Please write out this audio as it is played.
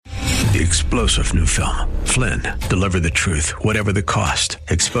The explosive new film, Flynn, deliver the truth, whatever the cost.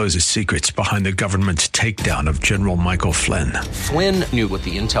 Exposes secrets behind the government's takedown of General Michael Flynn. Flynn knew what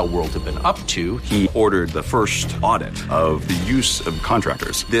the intel world had been up to. He ordered the first audit of the use of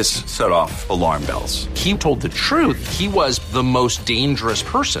contractors. This set off alarm bells. He told the truth. He was the most dangerous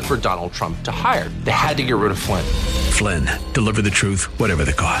person for Donald Trump to hire. They had to get rid of Flynn. Flynn, deliver the truth, whatever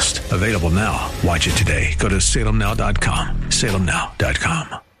the cost. Available now. Watch it today. Go to salemnow.com.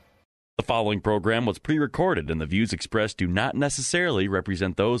 salemnow.com. The following program was pre-recorded, and the views expressed do not necessarily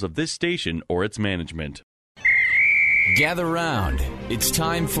represent those of this station or its management. Gather round. It's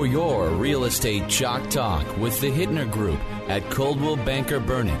time for your Real Estate Chalk Talk with the Hittner Group at Coldwell Banker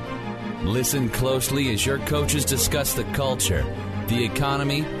Burnett. Listen closely as your coaches discuss the culture, the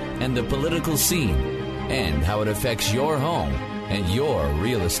economy, and the political scene, and how it affects your home and your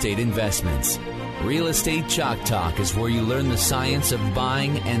real estate investments. Real Estate Chalk Talk is where you learn the science of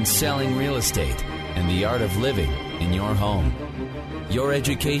buying and selling real estate and the art of living in your home. Your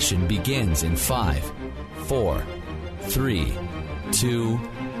education begins in 5, 4, 3, 2,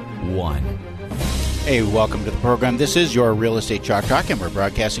 1. Hey, welcome to the program. This is your Real Estate Chalk Talk, and we're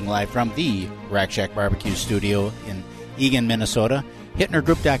broadcasting live from the Rack Shack Barbecue Studio in Eagan, Minnesota.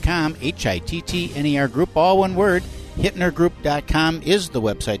 HittnerGroup.com, Hittner Group, all one word. HittnerGroup.com is the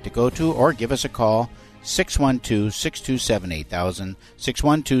website to go to, or give us a call, 612-627-8000,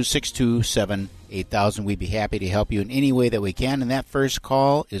 612-627-8000. We'd be happy to help you in any way that we can, and that first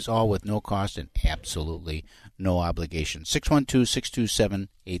call is all with no cost and absolutely no obligation,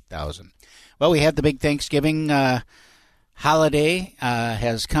 612-627-8000. Well, we had the big Thanksgiving holiday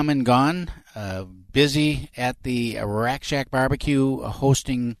has come and gone. Busy at the Rack Shack Barbecue,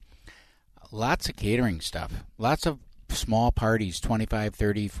 hosting lots of catering stuff, lots of small parties, 25,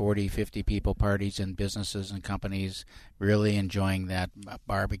 30, 40, 50 people parties in businesses and companies, really enjoying that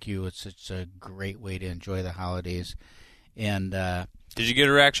barbecue. It's a great way to enjoy the holidays. And did you get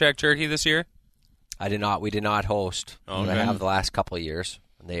a Rack Shack turkey this year? I did not. We did not host. Okay. I have the last couple of years.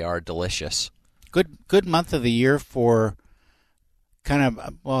 They are delicious. Good month of the year for kind of,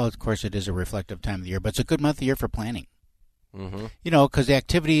 well, of course it is a reflective time of the year, but it's a good month of the year for planning. Mm-hmm. You know, because the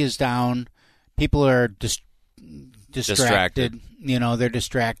activity is down. People are distracted. You know, they're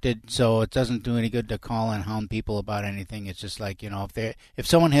distracted, so it doesn't do any good to call and hound people about anything. It's just like, you know, if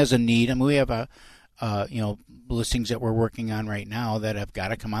someone has a need, I mean, we have listings that we're working on right now that have got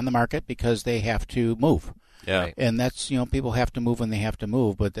to come on the market because they have to move. Yeah. And that's, you know, people have to move when they have to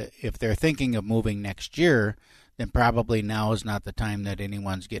move. But if they're thinking of moving next year, then probably now is not the time that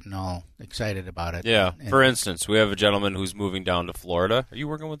anyone's getting all excited about it. Yeah. For instance, we have a gentleman who's moving down to Florida. Are you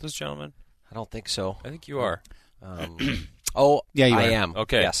working with this gentleman? I don't think so. I think you are. Yeah, you I are. am.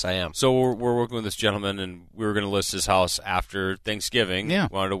 Okay. Yes, I am. So we're working with this gentleman, and we were going to list his house after Thanksgiving. Yeah.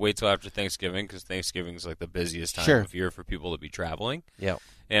 Wanted to wait till after Thanksgiving because Thanksgiving is like the busiest time Sure. of year for people to be traveling. Yeah.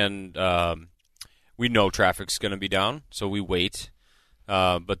 And we know traffic's going to be down, so we wait.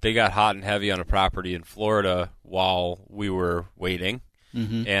 But they got hot and heavy on a property in Florida while we were waiting,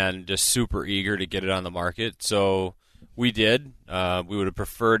 and just super eager to get it on the market. So we did. We would have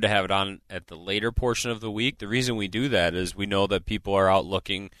preferred to have it on at the later portion of the week. The reason we do that is we know that people are out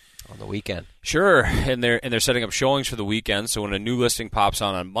looking On the weekend. Sure, and they're setting up showings for the weekend. So when a new listing pops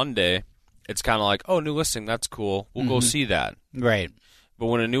on Monday, it's kind of like, oh, new listing, that's cool. We'll go see that. Right. But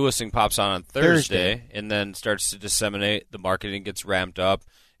when a new listing pops on Thursday and then starts to disseminate, the marketing gets ramped up,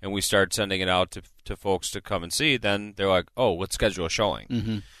 and we start sending it out to folks to come and see, then they're like, oh, let's schedule a showing.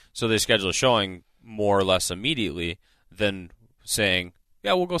 Mm-hmm. So they schedule a showing more or less immediately than saying,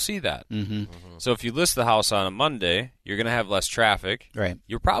 yeah, we'll go see that. Mm-hmm. So if you list the house on a Monday, you're going to have less traffic. Right.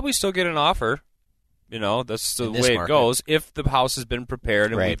 You'll probably still get an offer. You know, that's the way it goes. If the house has been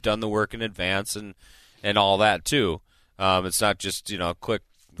prepared and we've done the work in advance and all that too. It's not just, you know, click.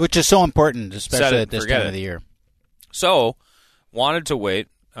 Which is so important, especially at this time of the year. So, wanted to wait,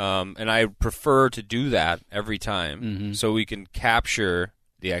 and I prefer to do that every time so we can capture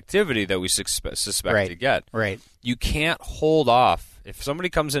the activity that we suspect to get. Right. You can't hold off. If somebody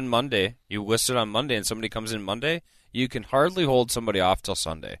comes in Monday, you list it on Monday, and somebody comes in Monday, you can hardly hold somebody off till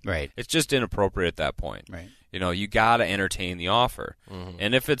Sunday. Right. It's just inappropriate at that point. Right. You know, you got to entertain the offer.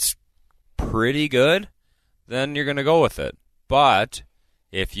 And if it's pretty good, then you're going to go with it. But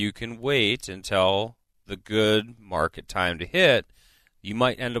if you can wait until the good market time to hit, you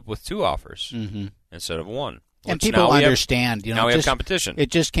might end up with two offers instead of one. And people understand. Now we have competition.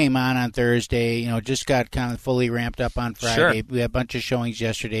 It just came on Thursday. You know, just got kind of fully ramped up on Friday. Sure. We had a bunch of showings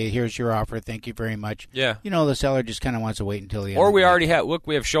yesterday. Here's your offer. Thank you very much. Yeah. You know, the seller just kind of wants to wait until the end. Or we already have. Look,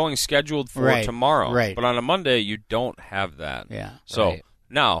 we have showings scheduled for tomorrow. Right. But on a Monday, you don't have that. Yeah. So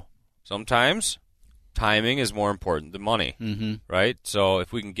now sometimes timing is more important than money, right? So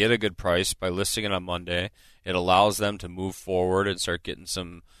if we can get a good price by listing it on Monday, it allows them to move forward and start getting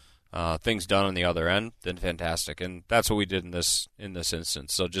some things done on the other end, then fantastic. And that's what we did in this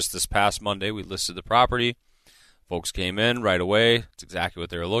instance. So just this past Monday, we listed the property. Folks came in right away. It's exactly what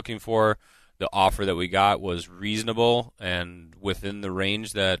they were looking for. The offer that we got was reasonable and within the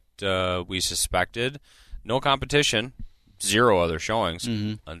range that we suspected. No competition. 0 other showings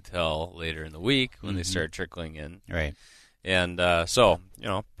until later in the week when they started trickling in. Right. And so,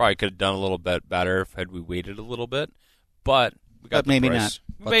 probably could have done a little bit better had we waited a little bit. But we got maybe the not. price.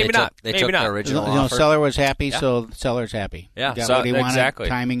 But Maybe not. They Maybe took not. the original You know, offer. seller was happy, so the seller's happy. Yeah, He got so- what he wanted. exactly.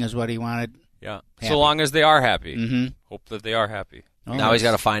 Timing is what he wanted. Yeah. Happy. So long as they are happy. Mm-hmm. Hope that they are happy. Now he's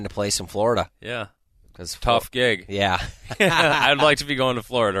got to find a place in Florida. Yeah. 'Cause Tough gig. Yeah. I'd like to be going to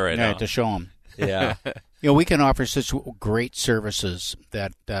Florida right now. to show him. Yeah. You know, we can offer such great services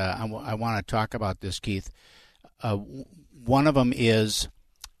that I want to talk about this, Keith. One of them is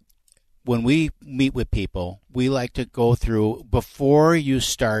when we meet with people, we like to go through before you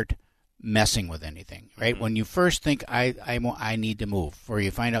start messing with anything, right? When you first think I need to move, or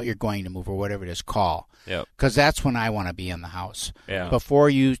you find out you're going to move, or whatever it is, call. Yep. Because that's when I want to be in the house. Yeah. Before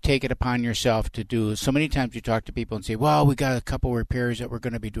you take it upon yourself to do. So many times you talk to people and say, well, we got a couple repairs that we're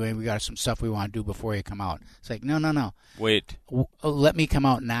going to be doing. We got some stuff we want to do before you come out. It's like, no. Wait. Let me come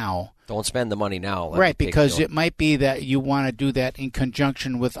out now. Don't spend the money now. Right, because it might be that you want to do that in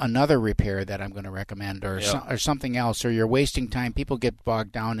conjunction with another repair that I'm going to recommend, or or something else, or you're wasting time. People get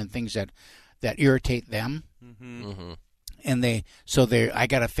bogged down in things that irritate them, and I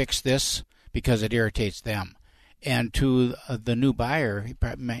got to fix this because it irritates them. And to the new buyer, he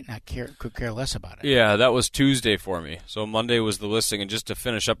probably might not could care less about it. Yeah, that was Tuesday for me. So Monday was the listing, and just to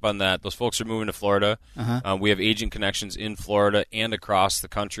finish up on that, those folks are moving to Florida. We have agent connections in Florida and across the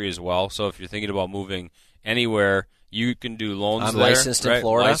country as well. So if you're thinking about moving anywhere, you can do loans I'm there. licensed in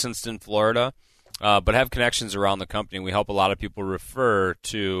Florida. Licensed in Florida, but have connections around the company. We help a lot of people refer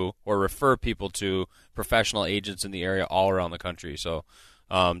people to professional agents in the area all around the country. So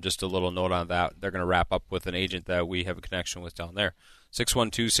just a little note on that. They're going to wrap up with an agent that we have a connection with down there.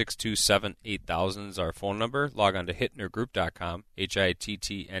 612-627-8000 is our phone number. Log on to hittnergroup.com,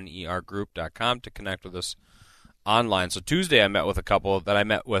 HITTNER group.com to connect with us online. So Tuesday I met with a couple that I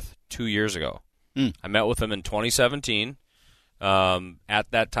met with 2 years ago. I met with them in 2017.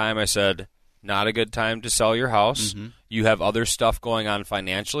 At that time I said, not a good time to sell your house. You have other stuff going on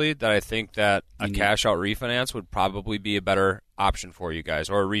financially that I think that a cash-out refinance would probably be a better option for you guys,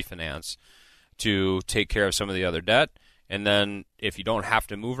 or a refinance to take care of some of the other debt. And then if you don't have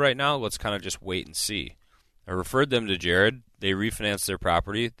to move right now, let's kind of just wait and see. I referred them to Jared. They refinanced their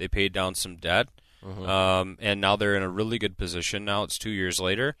property. They paid down some debt. And now they're in a really good position. Now it's 2 years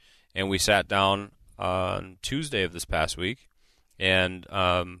later. And we sat down on Tuesday of this past week and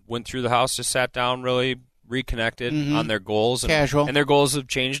went through the house, just sat down, really reconnected on their goals. Casual. And their goals have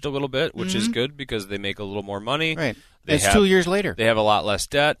changed a little bit, which is good because they make a little more money. Right. It's 2 years later. They have a lot less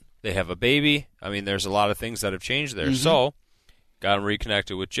debt. They have a baby. I mean, there's a lot of things that have changed there. So, got them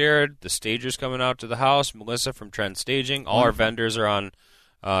reconnected with Jared. The stager's coming out to the house. Melissa from Trend Staging. All our vendors are on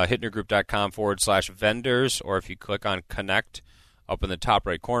hittnergroup.com/vendors, or if you click on Connect up in the top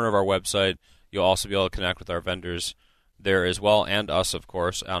right corner of our website, you'll also be able to connect with our vendors there as well, and us, of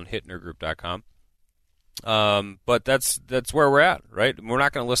course, on hittnergroup.com. But that's where we're at, right? We're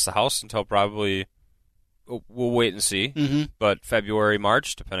not going to list the house until probably... We'll wait and see, but February,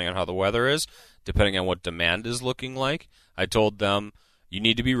 March, depending on how the weather is, depending on what demand is looking like. I told them, you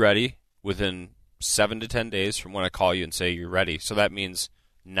need to be ready within 7 to 10 days from when I call you and say you're ready. So that means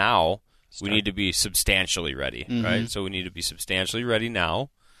now we need to be substantially ready, right? So we need to be substantially ready now,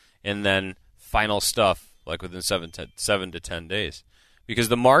 and then final stuff like within 7 to 10 days. Because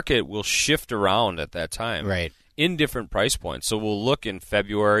the market will shift around at that time, Right. in different price points. So we'll look in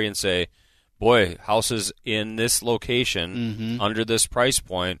February and say, boy, houses in this location under this price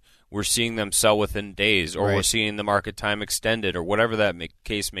point, we're seeing them sell within days, or we're seeing the market time extended, or whatever that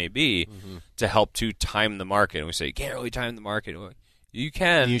case may be, to help to time the market. And we say, you can't really time the market. You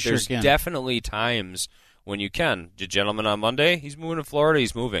can. You sure There's can. definitely times when you can. The gentleman on Monday, he's moving to Florida,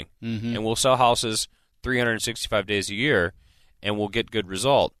 he's moving. And we'll sell houses 365 days a year, and we'll get good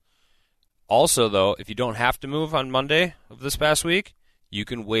result. Also, though, if you don't have to move on Monday of this past week, you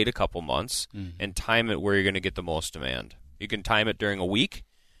can wait a couple months and time it where you're going to get the most demand. You can time it during a week.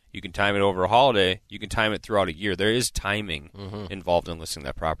 You can time it over a holiday. You can time it throughout a year. There is timing involved in listing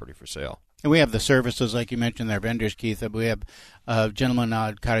that property for sale. And we have the services, like you mentioned, our vendors, Keith. We have a gentleman out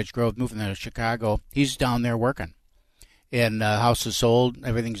at Cottage Grove moving to Chicago. He's down there working. and the house is sold,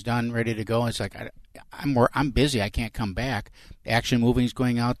 everything's done, ready to go. It's like I'm busy, I can't come back. Action Moving's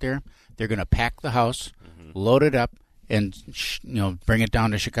going out there. They're going to pack the house, load it up, and bring it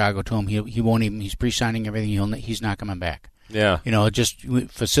down to Chicago to him. He won't even. He's pre-signing everything. He's not coming back. Yeah. Just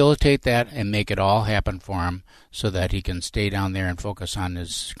facilitate that and make it all happen for him so that he can stay down there and focus on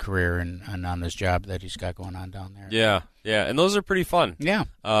his career and on his job that he's got going on down there. Yeah, yeah, and those are pretty fun. Yeah.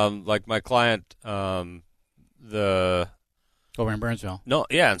 Like my client, over in Burnsville. No,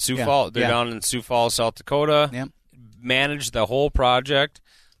 yeah, in Sioux Falls. They're down in Sioux Falls, South Dakota. Yep. Managed the whole project.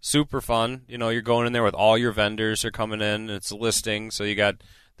 Super fun. You're going in there with all your vendors are coming in. It's a listing, so you got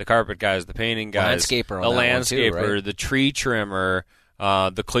the carpet guys, the painting guys, the landscaper, right? The tree trimmer,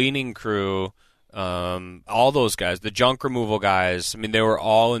 the cleaning crew, all those guys, the junk removal guys. I mean, they were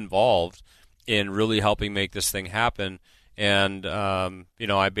all involved in really helping make this thing happen. And,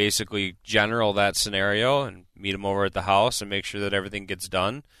 I basically general that scenario and meet them over at the house and make sure that everything gets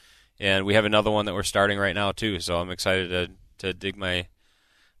done. And we have another one that we're starting right now, too, so I'm excited to dig my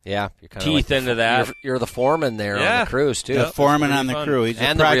you're kind teeth of into that. You're the foreman there on the crews, too. The foreman on the fun. crew. He's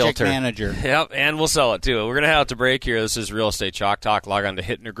and the the project realtor. manager. Yep, and we'll sell it, too. We're going to head out to break here. This is Real Estate Chalk Talk. Log on to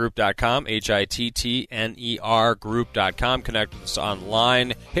HittnerGroup.com, HITTNER Group.com. Connect with us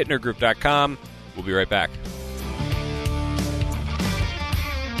online, HittnerGroup.com. We'll be right back.